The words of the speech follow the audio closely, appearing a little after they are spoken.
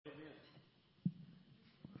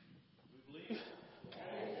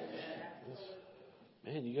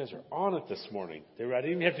Man, you guys are on it this morning. I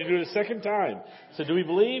didn't even have to do it a second time. So do we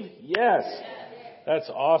believe? Yes. That's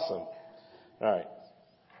awesome. All right.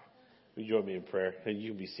 Will you join me in prayer? Hey,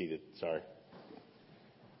 you can be seated. Sorry.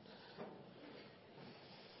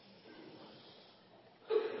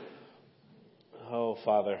 Oh,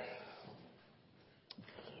 Father,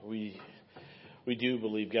 we do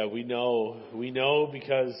believe, God. We know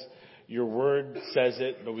because your word says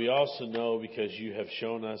it, but we also know because you have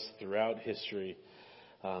shown us throughout history,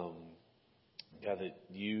 God, that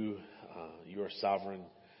you are sovereign,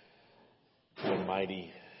 you're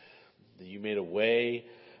mighty, that you made a way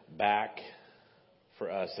back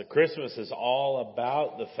for us. That Christmas is all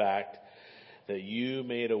about the fact that you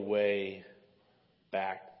made a way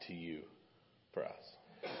back to you for us.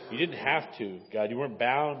 You didn't have to, God. You weren't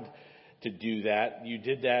bound to do that. You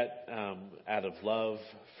did that out of love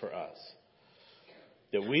for us.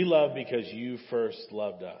 That we love because you first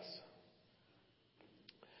loved us.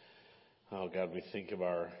 Oh, God, we think of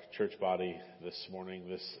our church body this morning,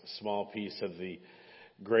 this small piece of the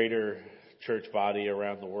greater church body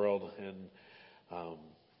around the world. And God,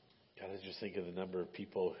 I just think of the number of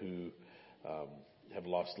people who have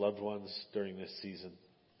lost loved ones during this season,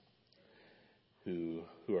 who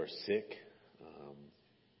are sick,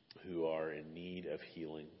 who are in need of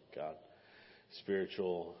healing, God.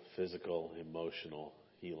 Spiritual, physical, emotional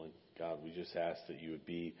healing. God, we just ask that you would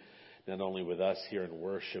be not only with us here in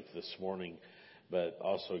worship this morning, but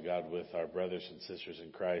also, God, with our brothers and sisters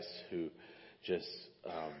in Christ who just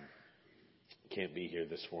can't be here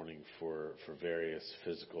this morning for various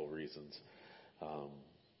physical reasons.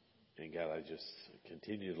 And God, I just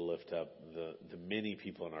continue to lift up the many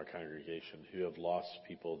people in our congregation who have lost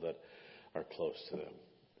people that are close to them.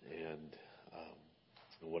 And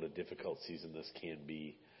what a difficult season this can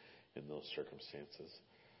be in those circumstances.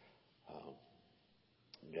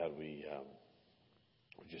 God, we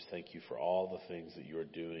just thank you for all the things that you are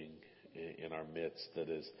doing in our midst. That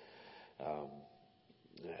is,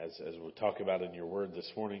 as we'll talk about in your word this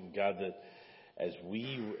morning, God, that as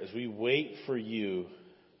we wait for you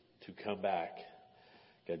to come back,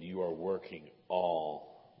 God, you are working all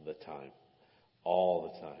the time.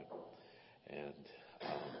 And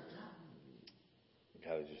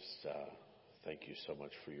God, I just thank you so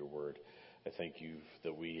much for your word. I thank you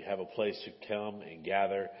that we have a place to come and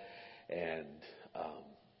gather and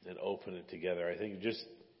open it together. I think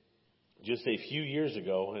just a few years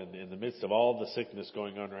ago, and in the midst of all the sickness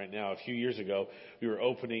going on right now, a few years ago, we were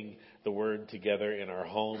opening the word together in our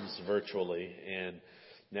homes virtually, and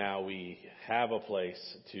now we have a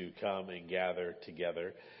place to come and gather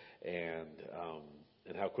together, and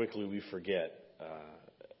how quickly we forget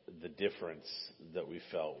the difference that we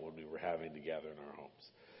felt when we were having to gather in our homes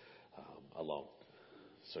alone.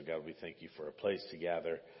 So God, we thank you for a place to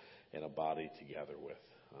gather and a body to gather with.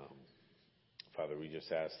 Father, we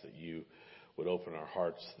just ask that you would open our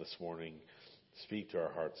hearts this morning, speak to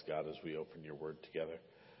our hearts, God, as we open your word together.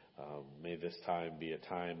 May this time be a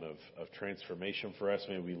time of transformation for us.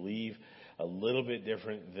 May we leave a little bit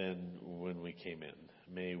different than when we came in.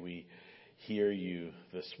 May we hear you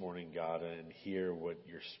this morning, God, and hear what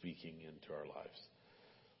you're speaking into our lives.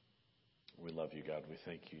 We love you, God. We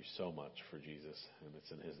thank you so much for Jesus, and it's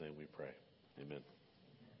in his name we pray. Amen.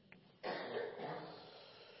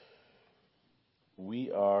 We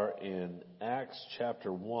are in Acts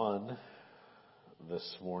chapter 1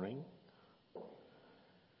 this morning.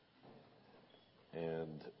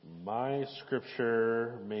 And my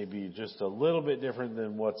scripture may be just a little bit different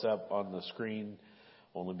than what's up on the screen,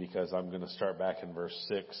 only because I'm going to start back in verse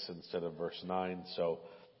 6 instead of verse 9. So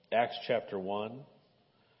Acts chapter 1,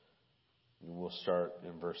 and we'll start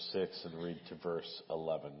in verse 6 and read to verse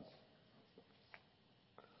 11.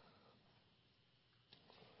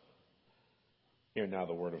 Hear now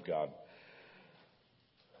the word of God.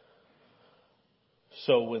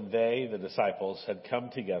 So when they, the disciples, had come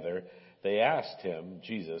together, they asked him,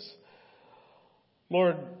 Jesus,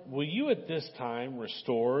 Lord, will you at this time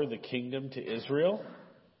restore the kingdom to Israel?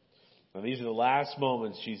 Now these are the last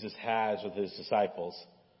moments Jesus has with his disciples.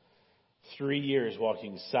 3 years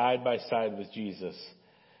walking side by side with Jesus.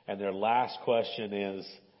 And their last question is,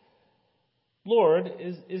 Lord,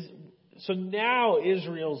 so now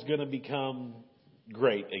Israel's going to become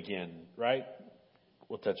great again, right?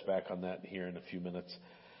 We'll touch back on that here in a few minutes.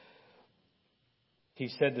 He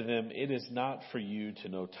said to them, it is not for you to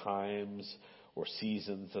know times or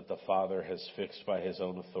seasons that the Father has fixed by his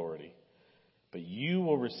own authority. But you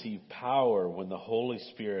will receive power when the Holy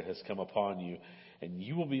Spirit has come upon you, and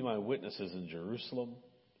you will be my witnesses in Jerusalem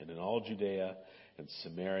and in all Judea and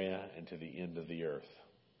Samaria and to the end of the earth.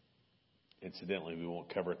 Incidentally, we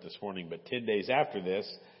won't cover it this morning, but 10 days after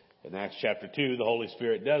this, in Acts chapter 2, the Holy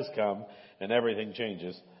Spirit does come and everything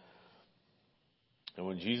changes. And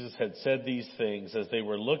when Jesus had said these things, as they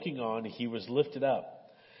were looking on, he was lifted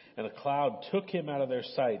up, and a cloud took him out of their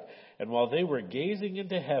sight. And while they were gazing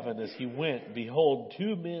into heaven as he went, behold,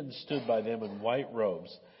 two men stood by them in white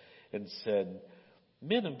robes and said,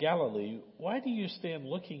 Men of Galilee, why do you stand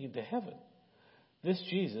looking into heaven? This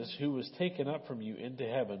Jesus, who was taken up from you into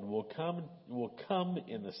heaven, will come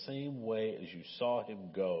in the same way as you saw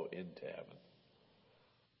him go into heaven.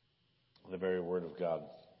 The very word of God.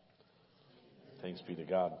 Thanks be to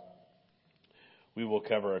God. We will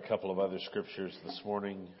cover a couple of other scriptures this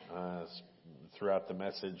morning throughout the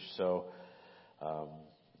message.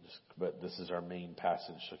 But this is our main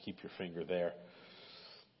passage, so keep your finger there.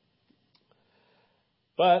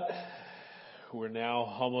 But we're now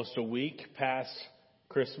almost a week past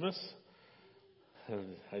Christmas.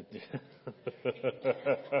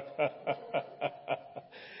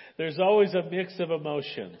 There's always a mix of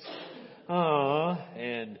emotions.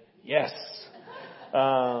 And yes.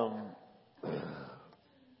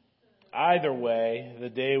 Either way, the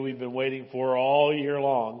day we've been waiting for all year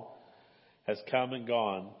long has come and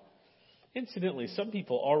gone. Incidentally, some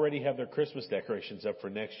people already have their Christmas decorations up for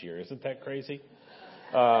next year. Isn't that crazy?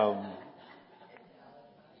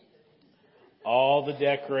 All the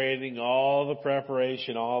decorating, all the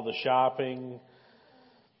preparation, all the shopping.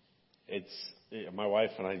 My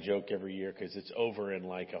wife and I joke every year because it's over in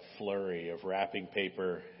like a flurry of wrapping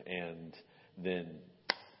paper, and then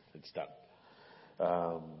it's done.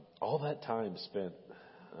 All that time spent,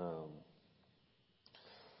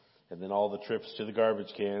 and then all the trips to the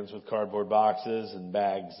garbage cans with cardboard boxes and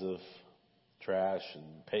bags of trash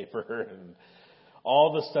and paper and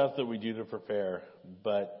all the stuff that we do to prepare.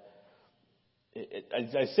 But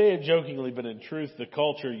I say it jokingly, but in truth, the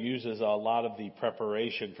culture uses a lot of the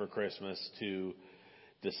preparation for Christmas to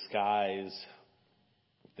disguise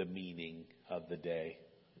the meaning of the day.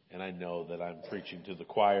 And I know that I'm preaching to the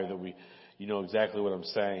choir, that you know exactly what I'm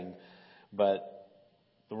saying. But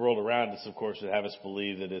the world around us, of course, would have us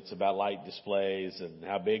believe that it's about light displays and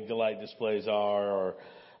how big the light displays are, or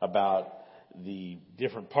about the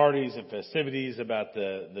different parties and festivities, about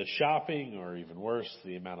the shopping, or even worse,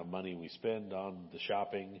 the amount of money we spend on the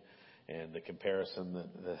shopping and the comparison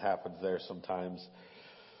that happens there sometimes.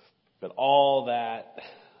 But all that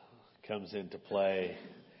comes into play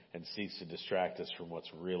and seeks to distract us from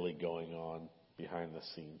what's really going on behind the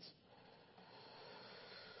scenes.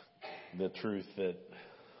 The truth that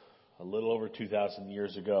a little over 2,000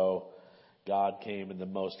 years ago, God came in the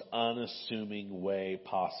most unassuming way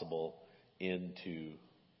possible into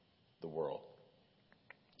the world.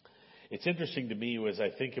 It's interesting to me as I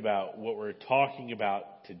think about what we're talking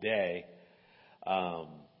about today,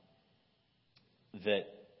 that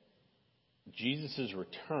Jesus'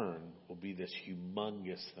 return will be this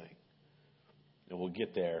humongous thing. And we'll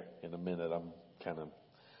get there in a minute. I'm kind of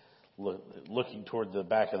looking toward the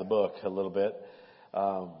back of the book a little bit.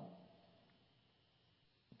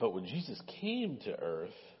 But when Jesus came to earth,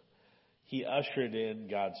 he ushered in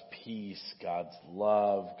God's peace, God's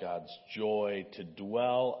love, God's joy to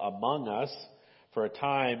dwell among us for a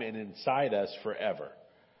time and inside us forever.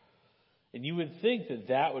 And you would think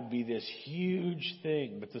that would be this huge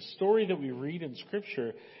thing. But the story that we read in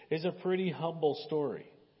Scripture is a pretty humble story.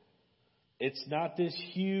 It's not this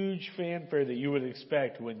huge fanfare that you would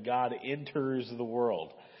expect when God enters the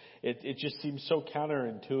world. It just seems so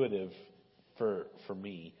counterintuitive for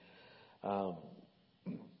me.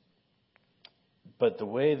 But the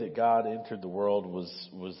way that God entered the world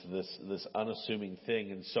was this unassuming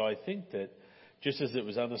thing. And so I think that just as it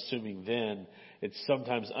was unassuming then, it's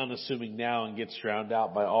sometimes unassuming now and gets drowned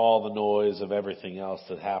out by all the noise of everything else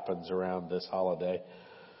that happens around this holiday.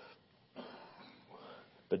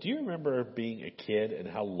 But do you remember being a kid and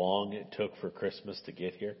how long it took for Christmas to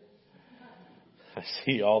get here? I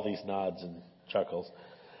see all these nods and chuckles.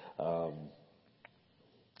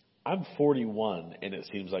 I'm 41, and it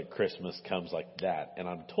seems like Christmas comes like that. And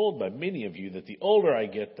I'm told by many of you that the older I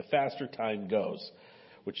get, the faster time goes,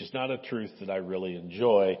 which is not a truth that I really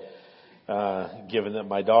enjoy, given that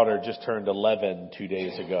my daughter just turned 11 2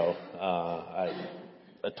 days ago.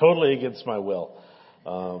 Totally against my will.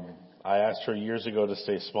 I asked her years ago to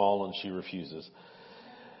stay small, and she refuses.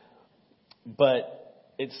 But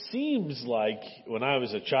it seems like when I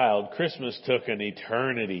was a child, Christmas took an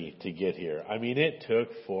eternity to get here. I mean, it took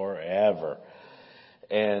forever.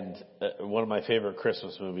 And one of my favorite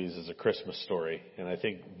Christmas movies is A Christmas Story. And I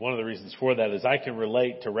think one of the reasons for that is I can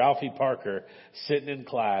relate to Ralphie Parker sitting in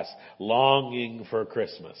class longing for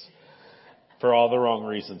Christmas. For all the wrong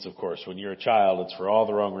reasons, of course. When you're a child, it's for all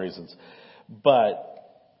the wrong reasons. But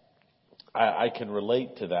I can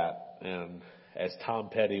relate to that. And as Tom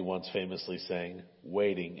Petty once famously sang,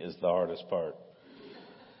 waiting is the hardest part.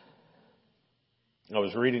 I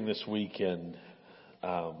was reading this week, and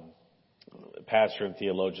pastor and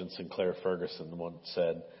theologian Sinclair Ferguson once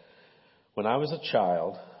said, "When I was a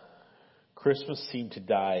child, Christmas seemed to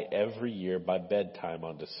die every year by bedtime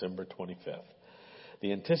on December 25th.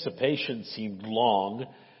 The anticipation seemed long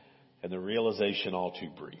and the realization all too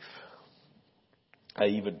brief. I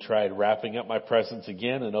even tried wrapping up my presents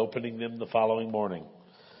again and opening them the following morning."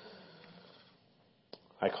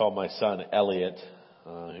 I call my son Elliot,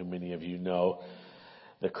 who many of you know,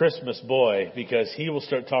 the Christmas boy, because he will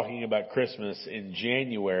start talking about Christmas in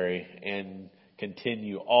January and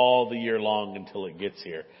continue all the year long until it gets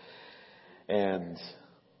here. And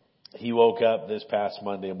he woke up this past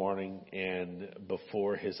Monday morning, and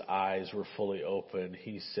before his eyes were fully open,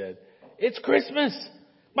 he said, "It's Christmas!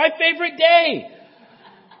 My favorite day!"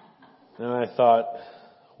 And I thought,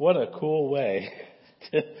 what a cool way.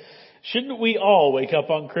 Shouldn't we all wake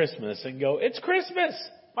up on Christmas and go, "It's Christmas!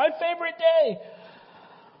 My favorite day!"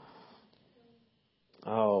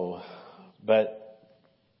 Oh, but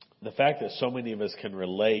the fact that so many of us can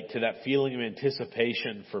relate to that feeling of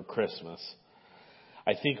anticipation for Christmas,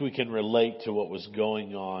 I think we can relate to what was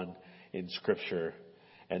going on in Scripture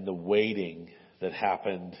and the waiting that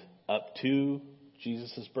happened up to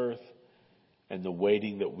Jesus' birth and the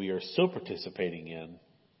waiting that we are still participating in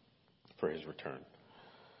for His return.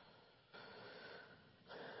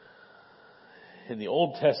 In the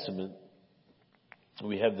Old Testament,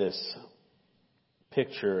 we have this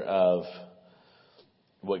picture of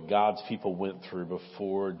what God's people went through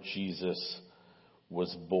before Jesus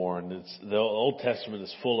was born. The Old Testament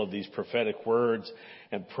is full of these prophetic words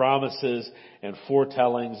and promises and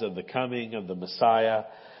foretellings of the coming of the Messiah,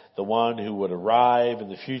 the one who would arrive in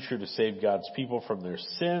the future to save God's people from their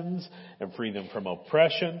sins and free them from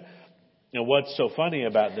oppression. And what's so funny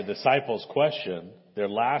about the disciples' question, their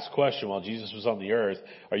last question while Jesus was on the earth,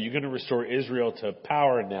 "Are you going to restore Israel to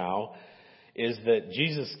power now?" is that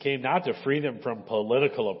Jesus came not to free them from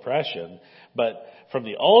political oppression, but from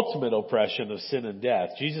the ultimate oppression of sin and death.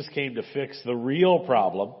 Jesus came to fix the real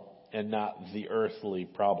problem and not the earthly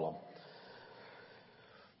problem.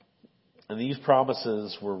 And these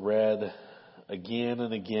promises were read again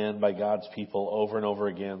and again by God's people over and over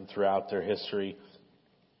again throughout their history.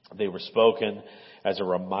 They were spoken as a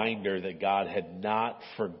reminder that God had not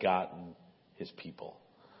forgotten His people.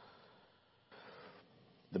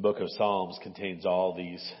 The book of Psalms contains all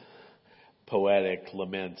these poetic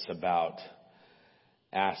laments about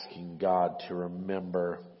asking God to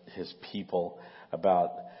remember His people,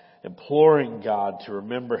 about imploring God to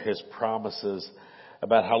remember His promises,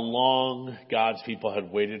 about how long God's people had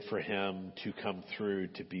waited for Him to come through,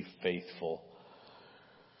 to be faithful,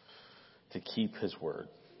 to keep His word.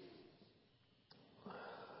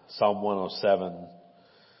 Psalm 107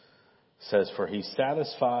 says, "For He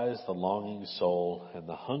satisfies the longing soul, and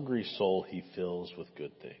the hungry soul He fills with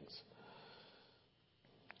good things."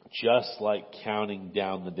 Just like counting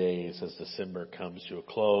down the days as December comes to a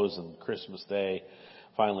close and Christmas Day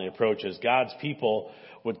finally approaches, God's people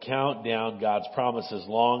would count down God's promises,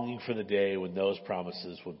 longing for the day when those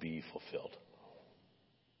promises would be fulfilled.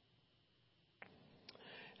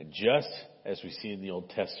 And just as we see in the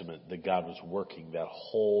Old Testament that God was working that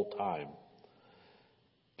whole time,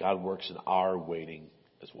 God works in our waiting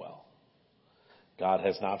as well. God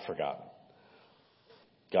has not forgotten.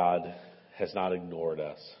 God has not ignored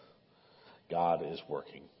us. God is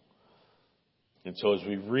working. And so as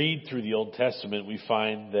we read through the Old Testament, we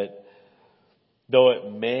find that though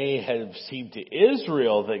it may have seemed to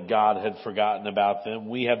Israel that God had forgotten about them,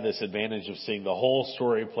 we have this advantage of seeing the whole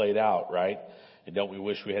story played out, right? And don't we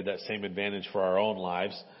wish we had that same advantage for our own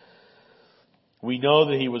lives? We know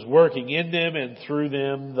that He was working in them and through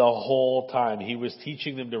them the whole time. He was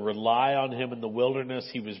teaching them to rely on Him in the wilderness.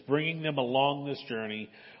 He was bringing them along this journey,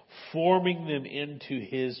 forming them into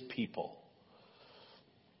His people.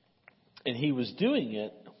 And He was doing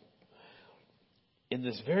it in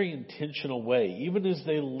this very intentional way. Even as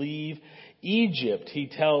they leave Egypt, He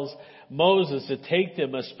tells Moses to take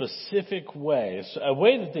them a specific way, a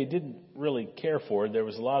way that they didn't really care for. There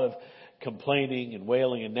was a lot of complaining and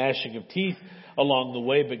wailing and gnashing of teeth along the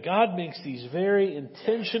way, but God makes these very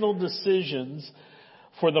intentional decisions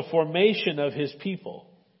for the formation of His people.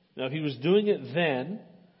 Now, if He was doing it then,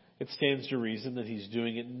 it stands to reason that He's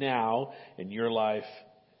doing it now in your life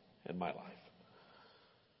and my life.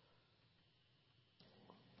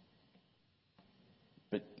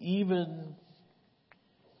 But even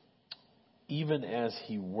even as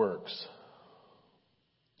he works,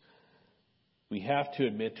 we have to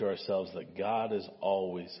admit to ourselves that God is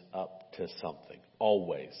always up to something.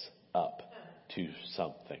 Always up to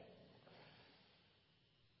something.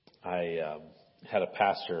 I had a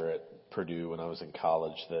pastor at Purdue when I was in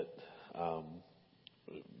college that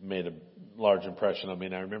made a large impression on me.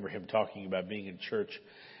 And I remember him talking about being in church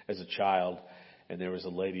as a child, and there was a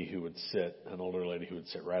lady who would sit, an older lady who would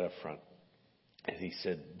sit right up front. And he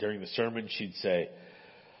said during the sermon, she'd say,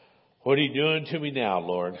 "What are you doing to me now,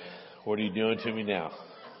 Lord? What are you doing to me now?"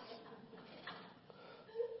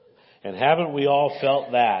 And haven't we all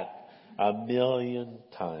felt that a million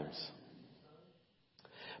times?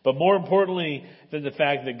 But more importantly than the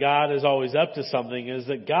fact that God is always up to something is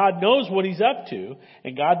that God knows what He's up to,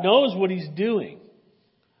 and God knows what He's doing.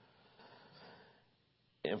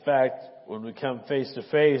 In fact, when we come face to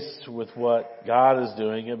face with what God is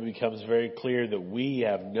doing, it becomes very clear that we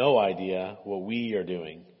have no idea what we are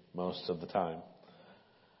doing most of the time.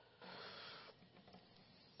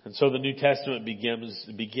 And so the New Testament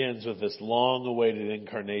begins with this long-awaited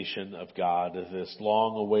incarnation of God, this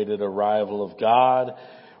long-awaited arrival of God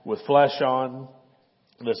with flesh on,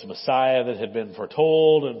 this Messiah that had been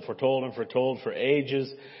foretold and foretold and foretold for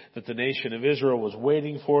ages, that the nation of Israel was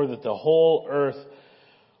waiting for, that the whole earth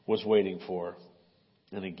was waiting for.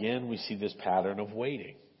 And again, we see this pattern of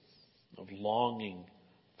waiting, of longing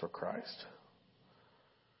for Christ.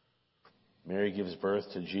 Mary gives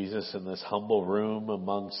birth to Jesus in this humble room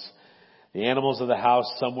amongst the animals of the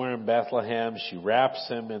house somewhere in Bethlehem. She wraps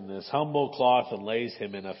him in this humble cloth and lays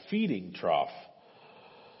him in a feeding trough,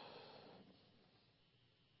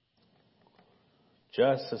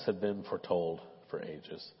 just as had been foretold for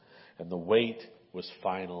ages. And the wait was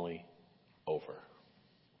finally over.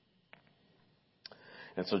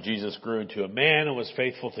 And so Jesus grew into a man and was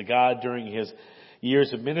faithful to God during his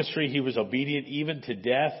years of ministry. He was obedient even to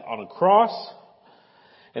death on a cross.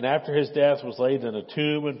 And after his death was laid in a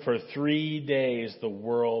tomb, and for 3 days the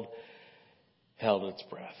world held its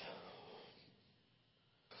breath.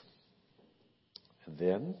 And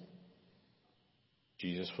then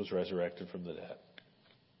Jesus was resurrected from the dead.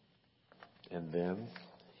 And then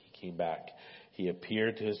he came back. He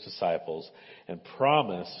appeared to his disciples and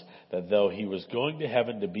promised that though he was going to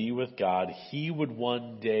heaven to be with God, he would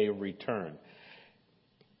one day return.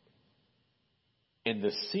 And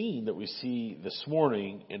the scene that we see this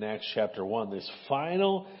morning in Acts chapter 1, this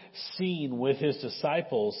final scene with his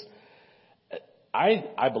disciples,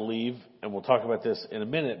 I believe, and we'll talk about this in a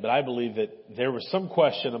minute, but I believe that there was some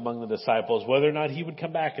question among the disciples whether or not he would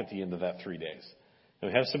come back at the end of that 3 days.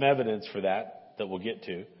 And we have some evidence for that we'll get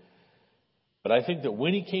to. But I think that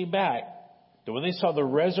when he came back, that when they saw the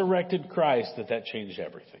resurrected Christ, that changed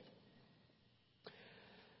everything.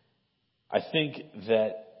 I think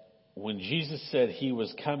that when Jesus said he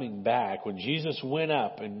was coming back, when Jesus went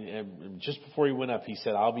up, and just before he went up, he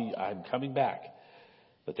said, I'm coming back,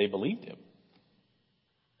 that they believed him.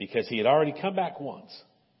 Because he had already come back once.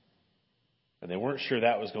 And they weren't sure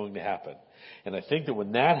that was going to happen. And I think that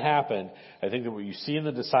when that happened, I think that what you see in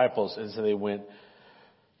the disciples is that they went,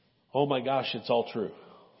 oh my gosh, it's all true.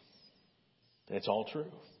 It's all true.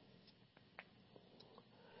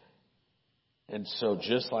 And so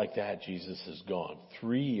just like that, Jesus is gone.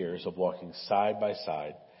 3 years of walking side by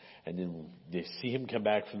side. And then they see him come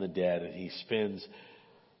back from the dead, and he spends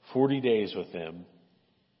 40 days with them,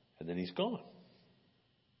 and then he's gone.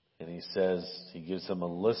 And he says, he gives them a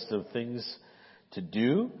list of things to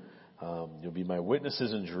do. You'll be my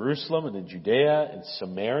witnesses in Jerusalem and in Judea and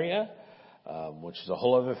Samaria, which is a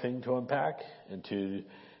whole other thing to unpack, and to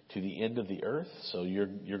the end of the earth. So you're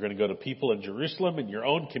going to go to people in Jerusalem, in your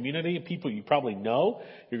own community, people you probably know.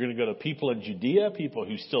 You're going to go to people in Judea, people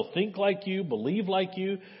who still think like you, believe like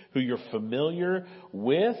you, who you're familiar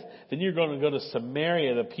with. Then you're going to go to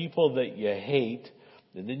Samaria, the people that you hate.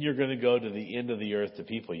 And then you're going to go to the end of the earth, to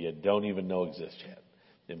people you don't even know exist yet,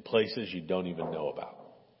 in places you don't even know about.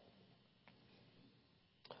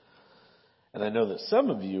 And I know that some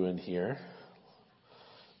of you in here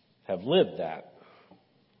have lived that.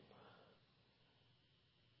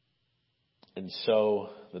 And so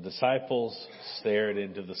the disciples stared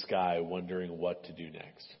into the sky, wondering what to do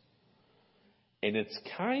next. And it's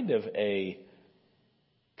kind of a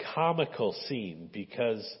comical scene,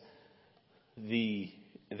 because the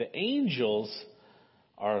angels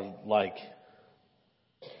are like,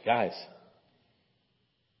 guys,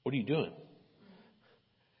 what are you doing?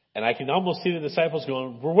 And I can almost see the disciples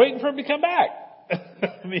going, we're waiting for him to come back.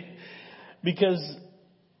 I mean, because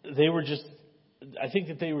they were just, I think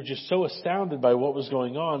that they were just so astounded by what was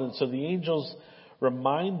going on. And so the angels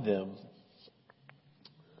remind them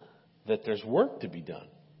that there's work to be done.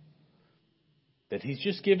 That He's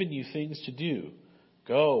just given you things to do.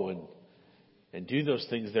 Go and do those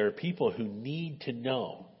things. There are people who need to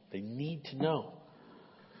know. They need to know.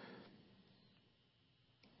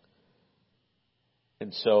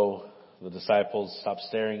 And so the disciples stop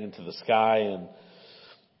staring into the sky, and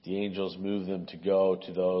the angels move them to go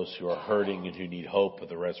to those who are hurting and who need hope of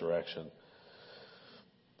the resurrection.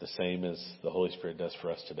 The same as the Holy Spirit does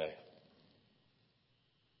for us today.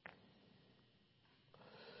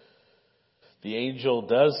 The angel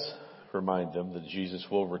does remind them that Jesus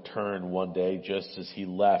will return one day just as He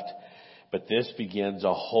left. But this begins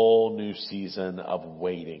a whole new season of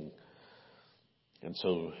waiting. And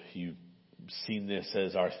so you've seen this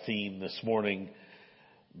as our theme this morning.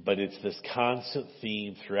 But it's this constant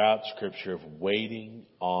theme throughout Scripture of waiting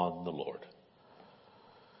on the Lord.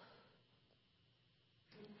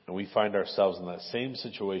 And we find ourselves in that same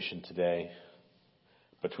situation today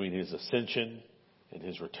between His ascension and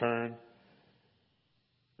His return.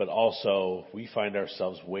 But also, we find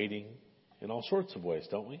ourselves waiting in all sorts of ways,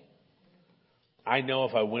 don't we? I know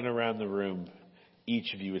if I went around the room,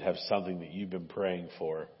 each of you would have something that you've been praying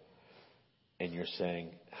for. And you're saying,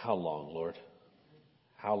 how long, Lord?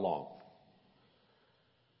 How long?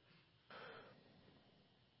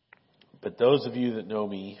 But those of you that know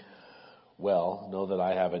me well know that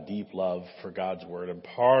I have a deep love for God's Word. And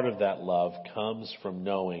part of that love comes from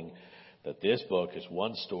knowing that this book is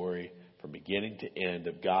one story from beginning to end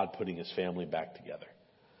of God putting His family back together.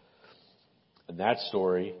 And that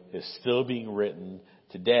story is still being written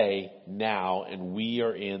today, now, and we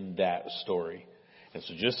are in that story. And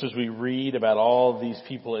so just as we read about all of these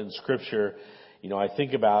people in Scripture, I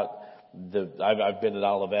think about I've been at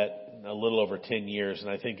Olivet a little over 10 years, and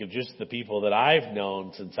I think of just the people that I've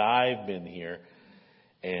known since I've been here.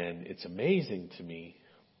 And it's amazing to me,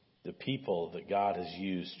 the people that God has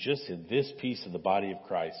used just in this piece of the body of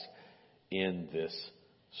Christ in this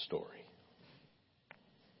story.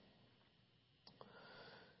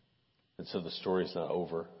 And so the story's not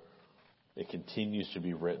over. It continues to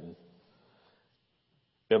be written.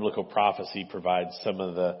 Biblical prophecy provides some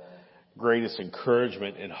of the greatest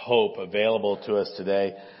encouragement and hope available to us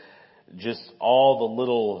today. Just all the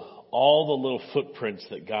little footprints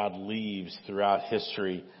that God leaves throughout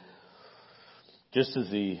history. Just as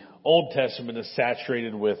the Old Testament is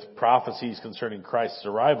saturated with prophecies concerning Christ's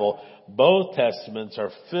arrival, both Testaments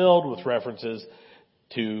are filled with references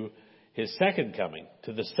to His second coming,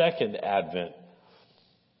 to the second advent.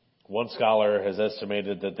 One scholar has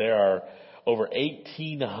estimated that there are over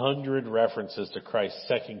 1,800 references to Christ's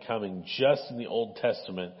second coming just in the Old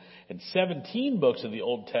Testament, and 17 books of the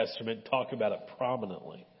Old Testament talk about it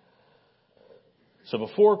prominently. So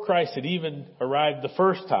before Christ had even arrived the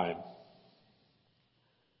first time,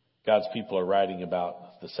 God's people are writing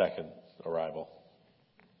about the second arrival.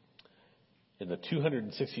 In the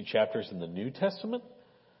 260 chapters in the New Testament,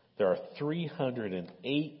 there are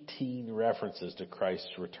 318 references to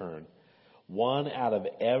Christ's return. 1 out of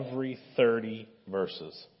every 30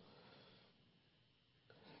 verses.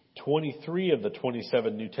 23 of the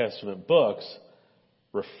 27 New Testament books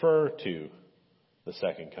refer to the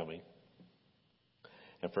second coming.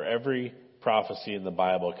 And for every prophecy in the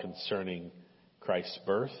Bible concerning Christ's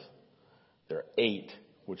birth, there are 8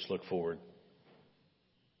 which look forward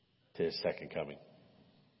to His second coming.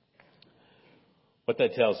 What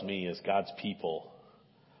that tells me is God's people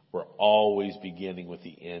were always beginning with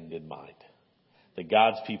the end in mind. That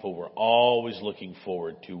God's people were always looking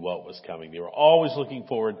forward to what was coming. They were always looking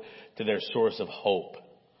forward to their source of hope.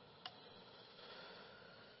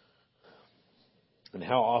 And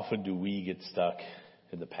how often do we get stuck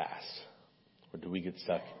in the past? Or do we get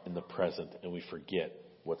stuck in the present and we forget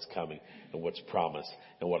what's coming and what's promised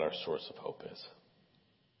and what our source of hope is?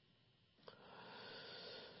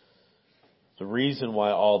 The reason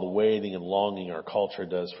why all the waiting and longing our culture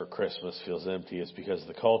does for Christmas feels empty is because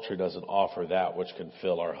the culture doesn't offer that which can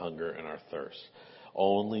fill our hunger and our thirst.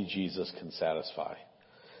 Only Jesus can satisfy.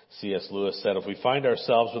 C.S. Lewis said, if we find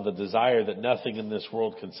ourselves with a desire that nothing in this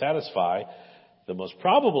world can satisfy, the most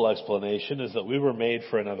probable explanation is that we were made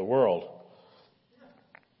for another world.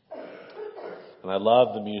 And I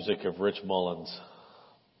love the music of Rich Mullins.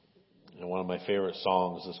 And one of my favorite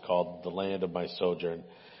songs is called The Land of My Sojourn.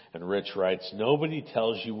 And Rich writes, nobody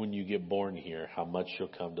tells you when you get born here how much you'll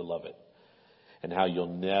come to love it and how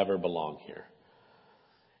you'll never belong here.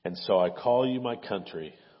 And so I call you my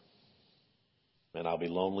country, and I'll be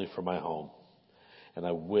lonely for my home, and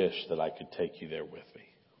I wish that I could take you there with me.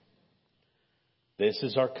 This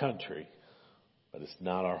is our country, but it's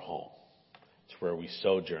not our home. It's where we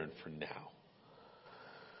sojourn for now.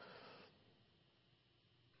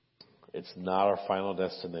 It's not our final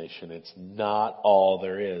destination. It's not all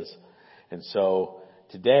there is. And so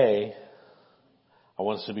today, I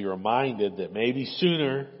want us to be reminded that maybe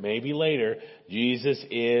sooner, maybe later, Jesus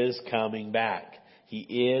is coming back. He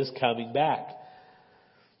is coming back.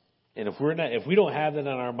 And if we don't have that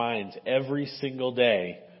on our minds every single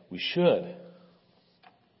day, we should.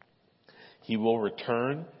 He will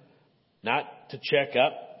return, not to check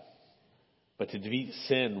up, but to defeat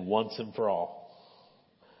sin once and for all.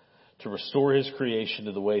 To restore His creation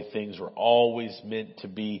to the way things were always meant to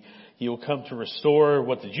be. He will come to restore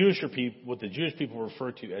what the Jewish people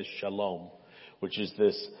refer to as shalom, which is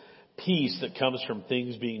this peace that comes from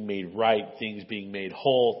things being made right, things being made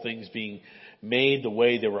whole, things being made the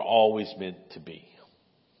way they were always meant to be.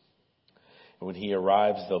 And when He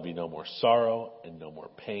arrives, there'll be no more sorrow and no more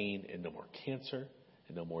pain and no more cancer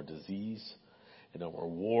and no more disease and no more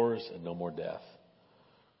wars and no more death.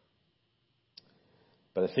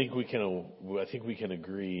 But I think we can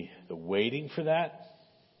agree that waiting for that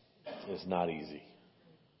is not easy.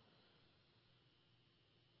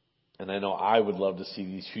 And I know I would love to see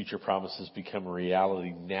these future promises become a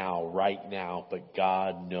reality now, right now, but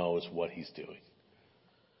God knows what He's doing.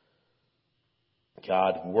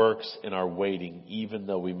 God works in our waiting, even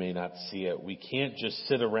though we may not see it. We can't just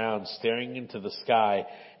sit around staring into the sky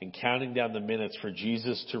and counting down the minutes for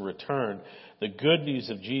Jesus to return. The good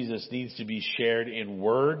news of Jesus needs to be shared in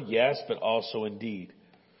word, yes, but also in deed.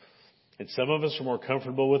 And some of us are more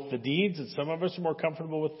comfortable with the deeds, and some of us are more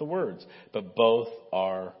comfortable with the words. But both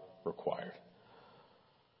are required.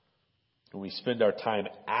 When we spend our time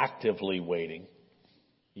actively waiting,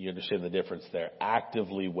 you understand the difference there.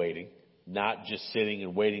 Actively waiting. Not just sitting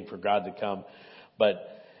and waiting for God to come,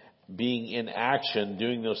 but being in action,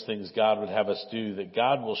 doing those things God would have us do, that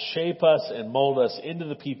God will shape us and mold us into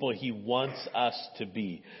the people He wants us to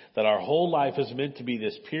be. That our whole life is meant to be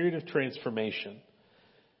this period of transformation,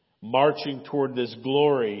 marching toward this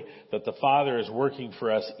glory that the Father is working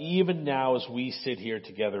for us, even now as we sit here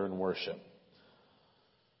together and worship.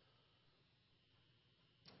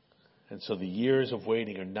 And so the years of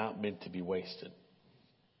waiting are not meant to be wasted.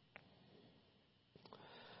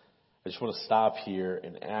 I just want to stop here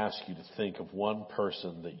and ask you to think of one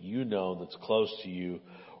person that you know that's close to you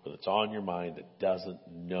or that's on your mind that doesn't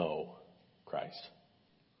know Christ.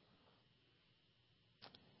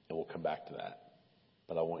 And we'll come back to that.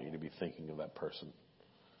 But I want you to be thinking of that person.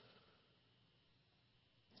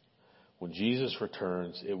 When Jesus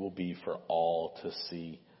returns, it will be for all to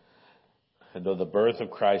see. And though the birth of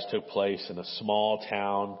Christ took place in a small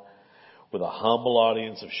town with a humble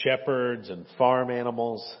audience of shepherds and farm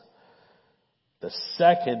animals, the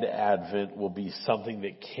second advent will be something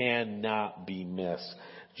that cannot be missed.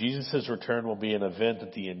 Jesus' return will be an event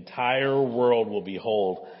that the entire world will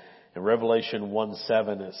behold. In Revelation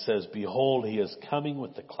 1:7 it says, "Behold, He is coming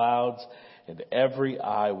with the clouds, and every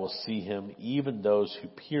eye will see Him, even those who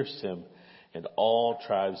pierced Him, and all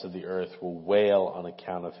tribes of the earth will wail on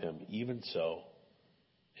account of Him. Even so,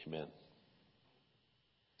 amen."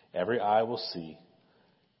 Every eye will see.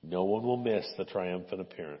 No one will miss the triumphant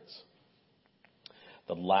appearance.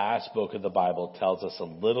 The last book of the Bible tells us a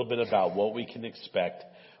little bit about what we can expect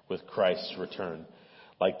with Christ's return.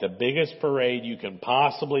 Like the biggest parade you can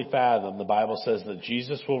possibly fathom, the Bible says that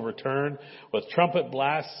Jesus will return with trumpet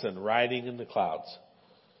blasts and riding in the clouds.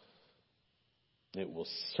 It will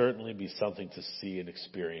certainly be something to see and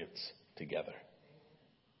experience together.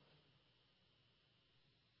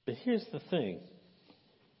 But here's the thing.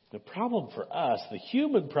 The problem for us, the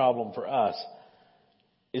human problem for us,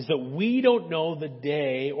 is that we don't know the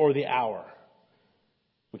day or the hour.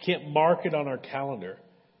 We can't mark it on our calendar.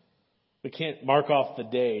 We can't mark off the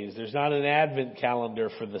days. There's not an Advent calendar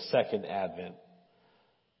for the second Advent.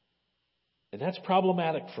 And that's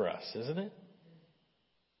problematic for us, isn't it?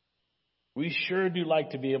 We sure do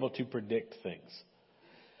like to be able to predict things.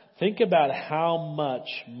 Think about how much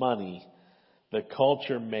money the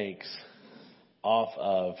culture makes off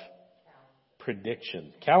of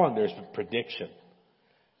prediction. Calendars, but prediction.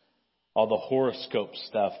 All the horoscope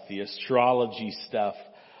stuff, the astrology stuff,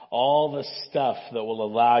 all the stuff that will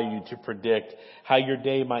allow you to predict how your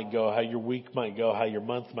day might go, how your week might go, how your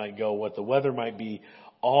month might go, what the weather might be,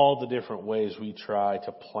 all the different ways we try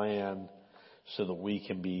to plan so that we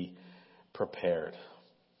can be prepared.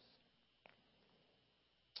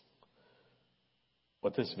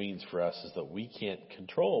 What this means for us is that we can't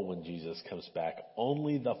control when Jesus comes back.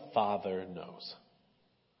 Only the Father knows.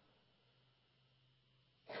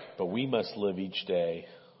 But we must live each day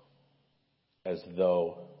as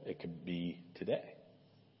though it could be today.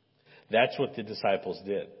 That's what the disciples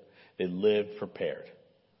did. They lived prepared.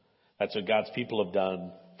 That's what God's people have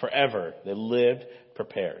done forever. They lived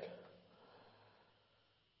prepared.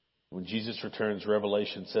 When Jesus returns,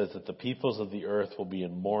 Revelation says that the peoples of the earth will be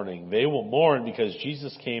in mourning. They will mourn because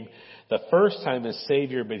Jesus came the first time as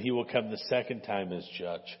Savior, but He will come the second time as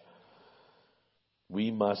Judge. We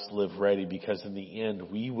must live ready because in the end,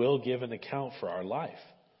 we will give an account for our life.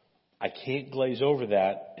 I can't glaze over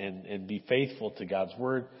that and be faithful to God's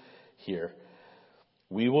Word here.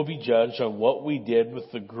 We will be judged on what we did with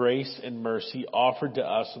the grace and mercy offered to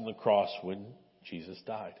us on the cross when Jesus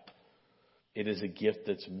died. It is a gift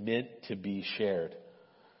that's meant to be shared.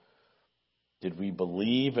 Did we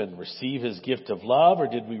believe and receive His gift of love, or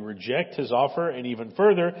did we reject His offer? And even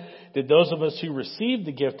further, did those of us who received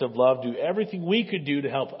the gift of love do everything we could do to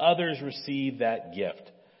help others receive that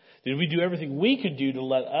gift? Did we do everything we could do to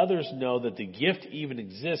let others know that the gift even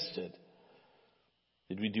existed?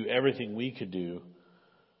 Did we do everything we could do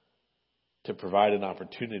to provide an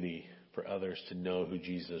opportunity for others to know who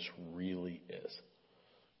Jesus really is?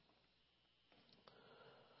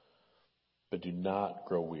 But do not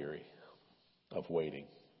grow weary of waiting.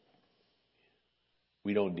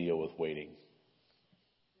 We don't deal with waiting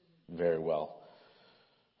very well.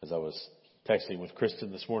 As I was texting with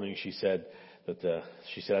Kristen this morning, she said,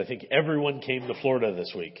 I think everyone came to Florida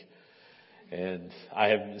this week. And I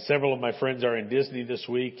have several of my friends are in Disney this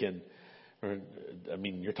week, and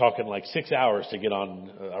you're talking like 6 hours to get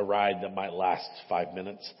on a ride that might last 5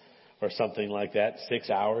 minutes or something like that. 6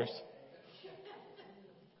 hours.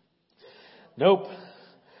 Nope.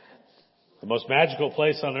 The most magical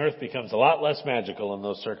place on earth becomes a lot less magical in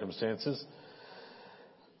those circumstances.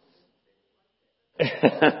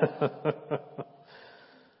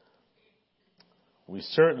 We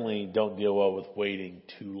certainly don't deal well with waiting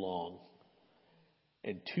too long.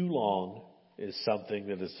 And too long is something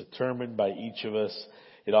that is determined by each of us.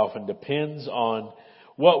 It often depends on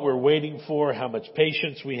what we're waiting for, how much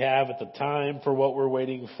patience we have at the time for what we're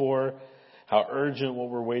waiting for, how urgent what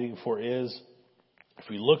we're waiting for is. If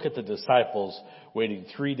we look at the disciples waiting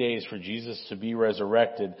 3 days for Jesus to be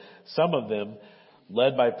resurrected, some of them,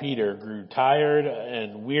 led by Peter, grew tired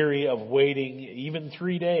and weary of waiting even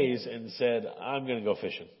 3 days and said, I'm going to go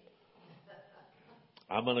fishing.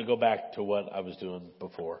 I'm going to go back to what I was doing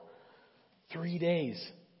before. 3 days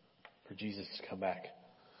for Jesus to come back.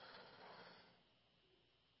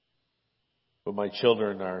 But my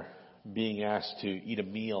children are being asked to eat a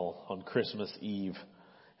meal on Christmas Eve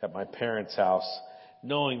at my parents' house,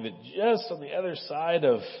 knowing that just on the other side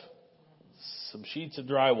of some sheets of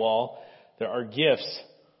drywall, there are gifts.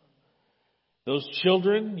 Those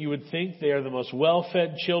children, you would think they are the most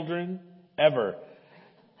well-fed children ever.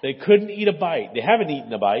 They couldn't eat a bite. They haven't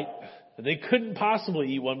eaten a bite. They couldn't possibly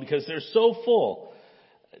eat one because they're so full.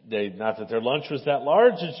 Not that their lunch was that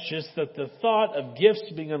large, it's just that the thought of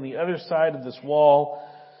gifts being on the other side of this wall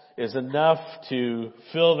is enough to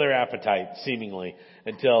fill their appetite, seemingly,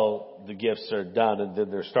 until the gifts are done and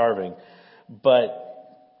then they're starving. But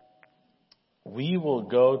we will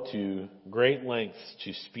go to great lengths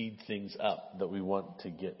to speed things up that we want to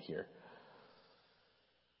get here.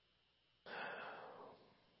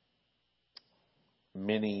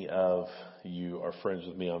 Many of you are friends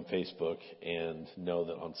with me on Facebook and know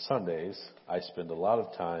that on Sundays I spend a lot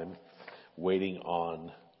of time waiting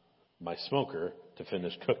on my smoker to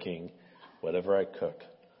finish cooking whatever I cook.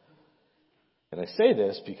 And I say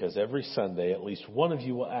this because every Sunday at least one of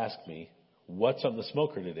you will ask me, what's on the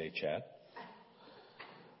smoker today, Chad?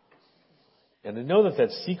 And I know that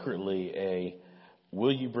that's secretly a,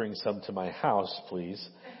 will you bring some to my house, please?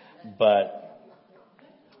 But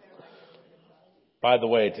by the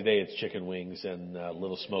way, today it's chicken wings and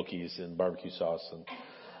little smokies and barbecue sauce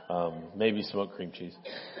and maybe smoked cream cheese.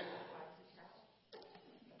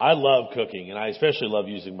 I love cooking, and I especially love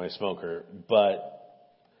using my smoker, but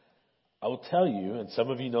I will tell you, and some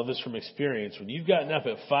of you know this from experience, when you've gotten up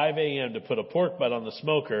at 5 a.m. to put a pork butt on the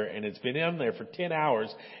smoker and it's been in there for 10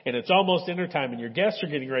 hours and it's almost dinner time and your guests are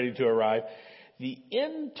getting ready to arrive, the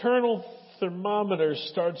internal thermometer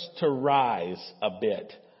starts to rise a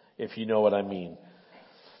bit, if you know what I mean.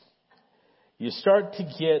 You start to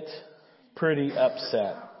get pretty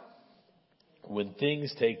upset. When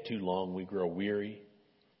things take too long, we grow weary.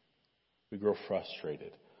 We grow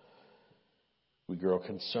frustrated. We grow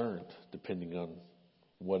concerned, depending on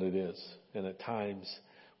what it is. And at times,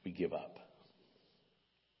 we give up.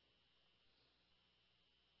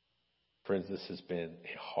 Friends, this has been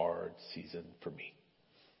a hard season for me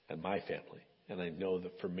and my family. And I know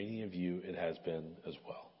that for many of you, it has been as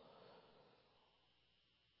well.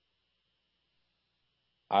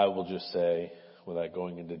 I will just say, without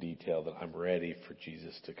going into detail, that I'm ready for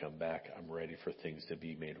Jesus to come back. I'm ready for things to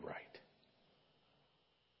be made right.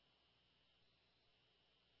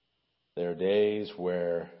 There are days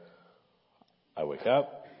where I wake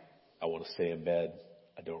up, I want to stay in bed,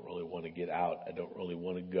 I don't really want to get out, I don't really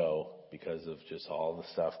want to go because of just all the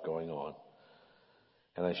stuff going on.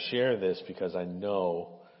 And I share this because I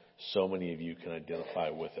know so many of you can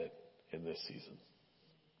identify with it in this season.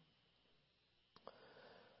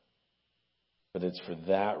 But it's for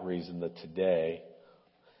that reason that today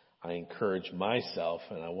I encourage myself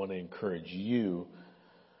and I want to encourage you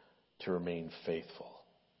to remain faithful.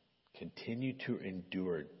 Continue to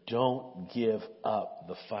endure. Don't give up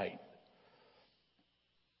the fight.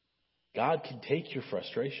 God can take your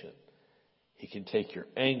frustration. He can take your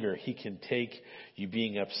anger. He can take you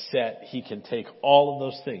being upset. He can take all of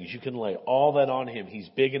those things. You can lay all that on Him. He's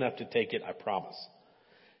big enough to take it, I promise.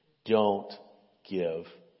 Don't give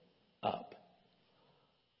up.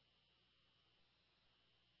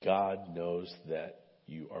 God knows that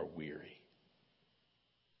you are weary.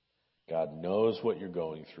 God knows what you're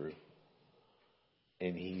going through.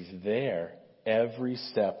 And He's there every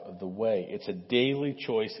step of the way. It's a daily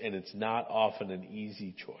choice, and it's not often an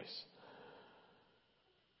easy choice.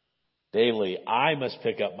 Daily, I must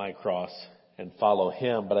pick up my cross and follow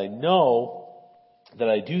Him. But I know that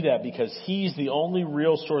I do that because He's the only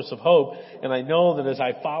real source of hope. And I know that as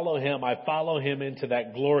I follow Him into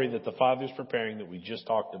that glory that the Father's preparing that we just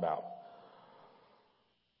talked about.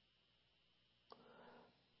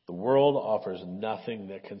 The world offers nothing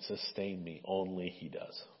that can sustain me. Only He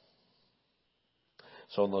does.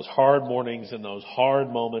 So on those hard mornings and those hard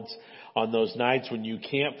moments, on those nights when you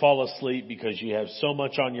can't fall asleep because you have so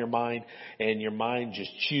much on your mind and your mind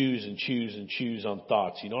just chews and chews and chews on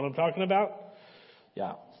thoughts. You know what I'm talking about?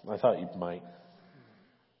 Yeah, I thought you might.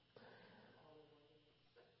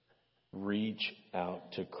 Reach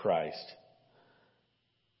out to Christ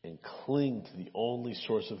and cling to the only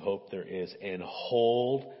source of hope there is and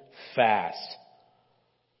hold fast.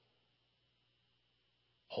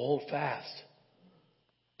 Hold fast.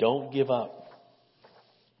 Don't give up.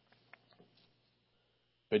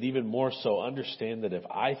 But even more so, understand that if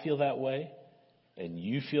I feel that way and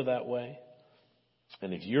you feel that way,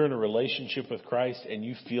 and if you're in a relationship with Christ and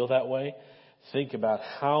you feel that way, think about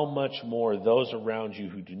how much more those around you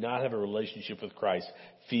who do not have a relationship with Christ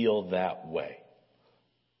feel that way.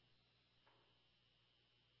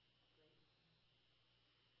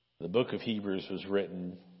 The book of Hebrews was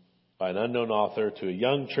written by an unknown author to a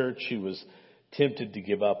young church who was tempted to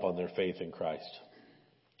give up on their faith in Christ.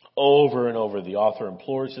 Over and over, the author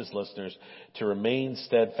implores his listeners to remain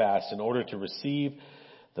steadfast in order to receive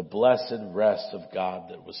the blessed rest of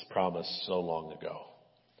God that was promised so long ago.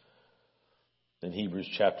 In Hebrews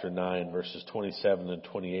chapter 9, verses 27 and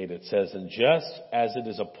 28, it says, "And just as it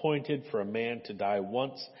is appointed for a man to die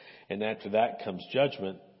once, and after that comes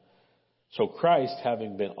judgment, so Christ,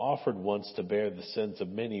 having been offered once to bear the sins of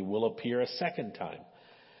many, will appear a second time,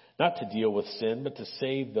 not to deal with sin, but to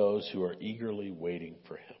save those who are eagerly waiting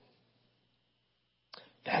for Him."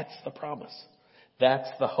 That's the promise. That's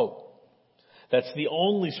the hope. That's the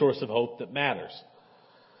only source of hope that matters.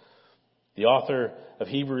 The author of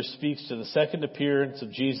Hebrews speaks to the second appearance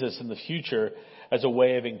of Jesus in the future as a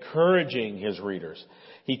way of encouraging his readers.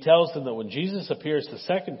 He tells them that when Jesus appears the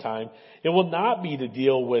second time, it will not be to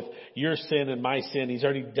deal with your sin and my sin. He's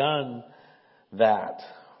already done that.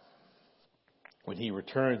 When He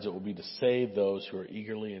returns, it will be to save those who are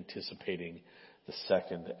eagerly anticipating the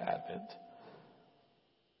second advent.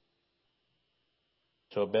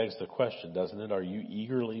 So it begs the question, doesn't it? Are you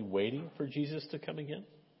eagerly waiting for Jesus to come again?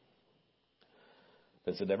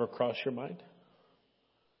 Does it ever cross your mind?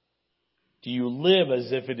 Do you live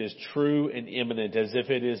as if it is true and imminent, as if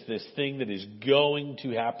it is this thing that is going to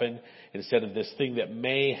happen instead of this thing that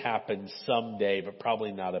may happen someday, but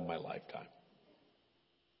probably not in my lifetime?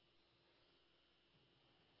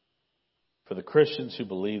 For the Christians who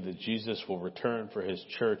believe that Jesus will return for His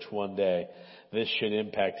church one day, this should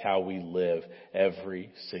impact how we live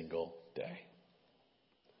every single day.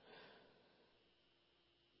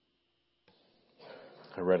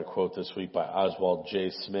 I read a quote this week by Oswald J.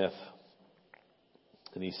 Smith.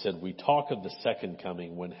 And he said, "We talk of the second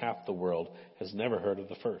coming when half the world has never heard of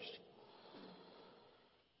the first."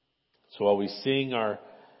 So while we sing our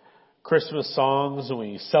Christmas songs and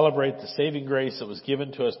we celebrate the saving grace that was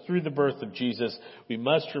given to us through the birth of Jesus, we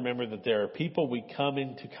must remember that there are people we come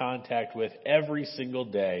into contact with every single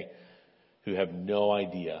day who have no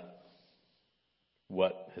idea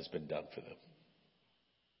what has been done for them.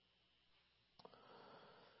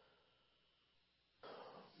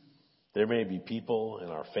 There may be people in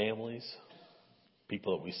our families,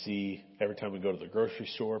 people that we see every time we go to the grocery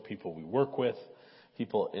store, people we work with,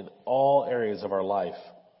 people in all areas of our life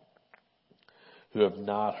who have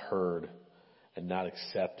not heard and not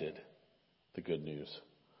accepted the good news.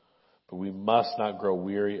 But we must not grow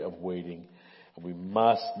weary of waiting, and we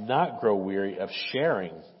must not grow weary of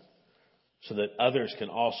sharing so that others can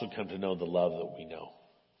also come to know the love that we know.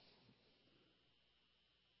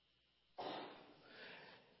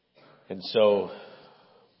 And so,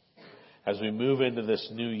 as we move into this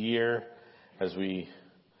new year, as we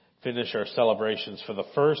finish our celebrations for the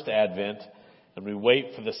first Advent, and we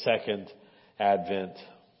wait for the second Advent,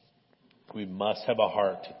 we must have a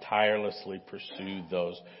heart to tirelessly pursue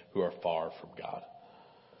those who are far from God.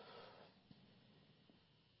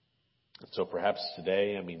 And so perhaps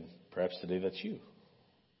today that's you.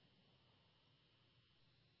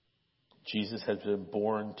 Jesus has been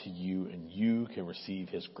born to you, and you can receive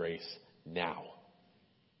His grace now.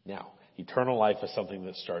 Now. Eternal life is something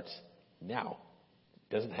that starts now.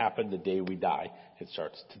 It doesn't happen the day we die. It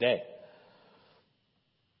starts today.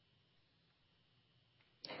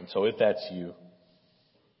 And so if that's you,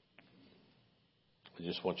 I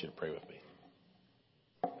just want you to pray with me.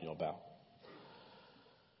 You'll bow.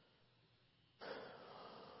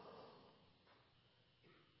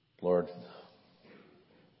 Lord,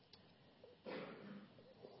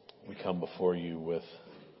 we come before you with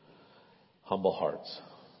humble hearts.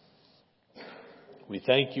 We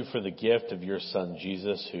thank you for the gift of your Son,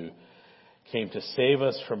 Jesus, who came to save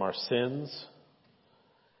us from our sins.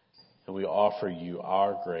 And we offer you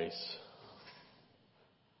our grace.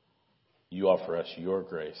 You offer us your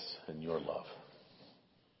grace and your love.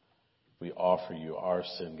 We offer you our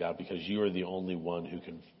sin, God, because you are the only one who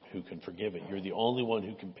can forgive it. You're the only one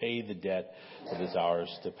who can pay the debt that is ours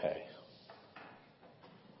to pay.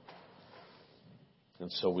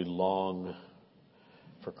 And so we long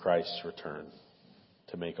for Christ's return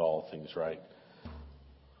to make all things right.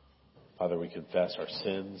 Father, we confess our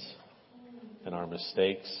sins and our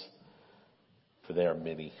mistakes, for they are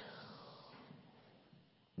many.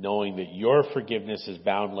 Knowing that your forgiveness is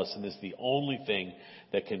boundless and is the only thing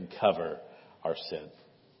that can cover our sin.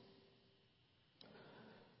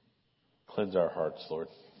 Cleanse our hearts, Lord.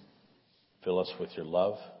 Fill us with your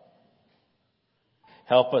love.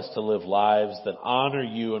 Help us to live lives that honor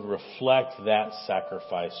you and reflect that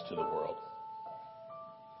sacrifice to the world.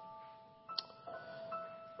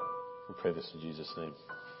 We pray this in Jesus' name.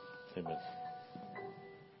 Amen.